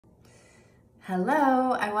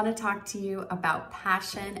Hello, I want to talk to you about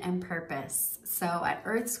passion and purpose. So at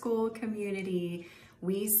Earth School Community,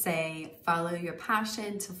 we say follow your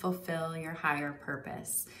passion to fulfill your higher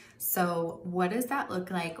purpose. So what does that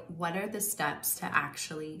look like? What are the steps to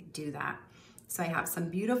actually do that? So I have some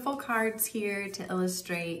beautiful cards here to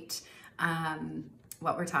illustrate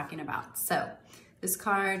what we're talking about. So this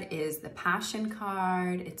card is the passion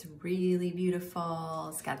card. It's really beautiful.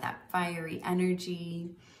 It's got that fiery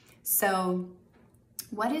energy. So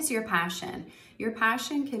what is your passion? Your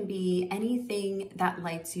passion can be anything that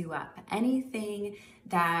lights you up, anything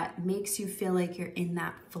that makes you feel like you're in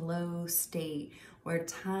that flow state where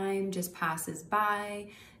time just passes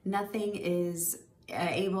by, nothing is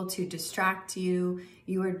able to distract you.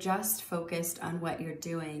 You are just focused on what you're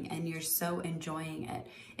doing and you're so enjoying it.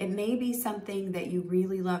 It may be something that you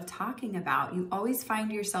really love talking about. You always find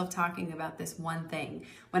yourself talking about this one thing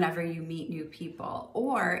whenever you meet new people,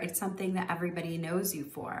 or it's something that everybody knows you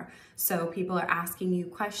for. So people are asking you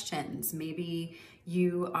questions. Maybe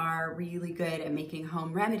you are really good at making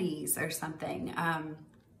home remedies or something.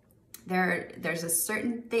 There's a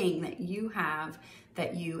certain thing that you have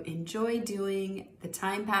that you enjoy doing, the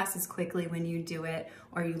time passes quickly when you do it,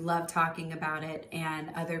 or you love talking about it and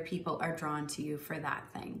other people are drawn to you for that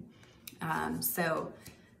thing. So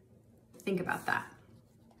think about that.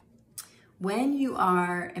 When you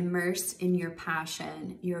are immersed in your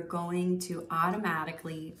passion, you're going to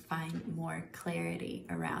automatically find more clarity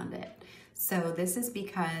around it. So this is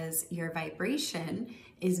because your vibration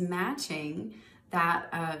is matching that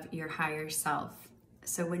of your higher self.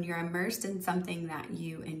 So when you're immersed in something that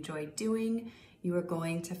you enjoy doing, you are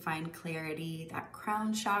going to find clarity. That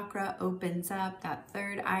crown chakra opens up, that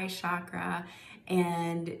third eye chakra,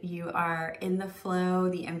 and you are in the flow.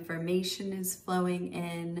 The information is flowing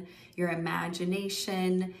in. Your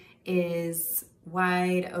imagination is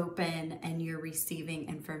wide open and you're receiving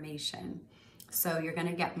information. So you're going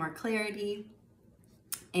to get more clarity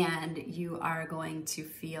and you are going to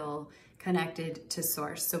feel connected to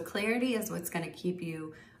source. So clarity is what's going to keep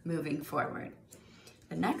you moving forward.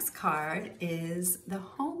 The next card is the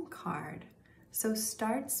home card. So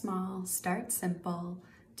start small, start simple,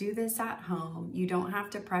 do this at home. You don't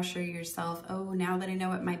have to pressure yourself. Oh, now that I know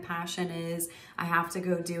what my passion is, I have to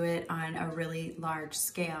go do it on a really large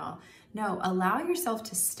scale. No, allow yourself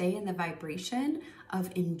to stay in the vibration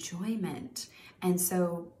of enjoyment. And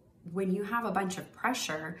so when you have a bunch of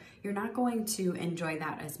pressure, you're not going to enjoy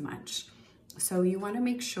that as much. So you want to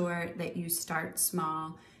make sure that you start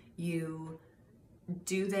small, you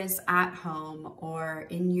do this at home or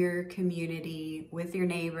in your community with your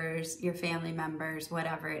neighbors, your family members,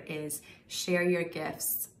 whatever it is. Share your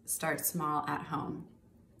gifts, start small at home.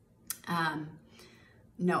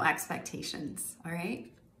 No expectations, all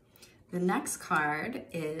right? The next card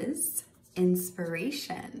is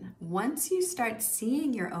inspiration. Once you start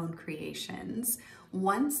seeing your own creations,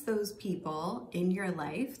 once those people in your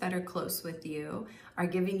life that are close with you are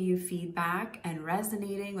giving you feedback and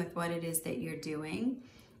resonating with what it is that you're doing,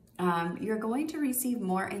 you're going to receive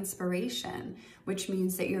more inspiration, which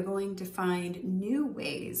means that you're going to find new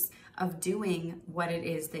ways of doing what it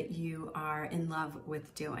is that you are in love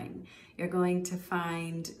with doing. You're going to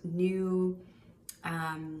find new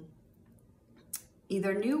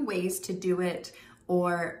either new ways to do it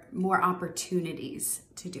or more opportunities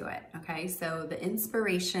to do it, okay? So the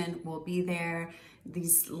inspiration will be there.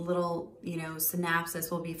 These little, synapses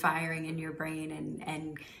will be firing in your brain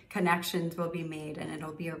and connections will be made and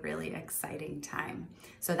it'll be a really exciting time.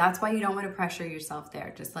 So that's why you don't want to pressure yourself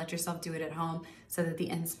there. Just let yourself do it at home so that the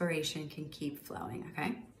inspiration can keep flowing,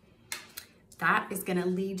 okay? That is going to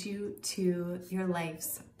lead you to your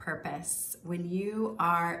life's purpose. When you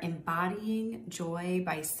are embodying joy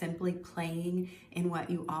by simply playing in what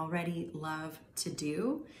you already love to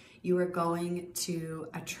do, you are going to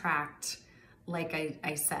attract, like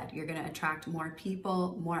I said, you're going to attract more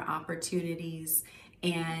people, more opportunities,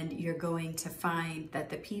 and you're going to find that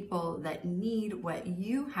the people that need what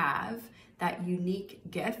you have, that unique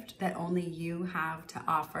gift that only you have to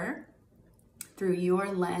offer, through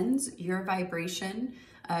your lens, your vibration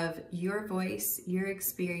of your voice, your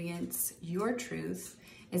experience, your truth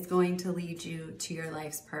is going to lead you to your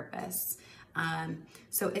life's purpose.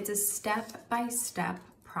 So it's a step-by-step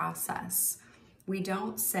process. We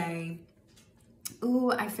don't say,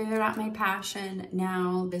 ooh, I figured out my passion,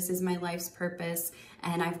 now this is my life's purpose,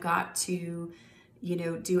 and I've got to,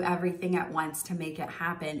 do everything at once to make it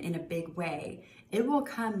happen in a big way. It will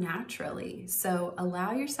come naturally. So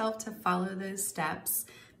allow yourself to follow those steps: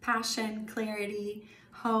 passion, clarity,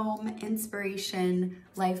 home, inspiration,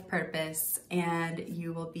 life purpose, and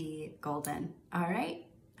you will be golden. All right,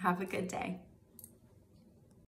 have a good day.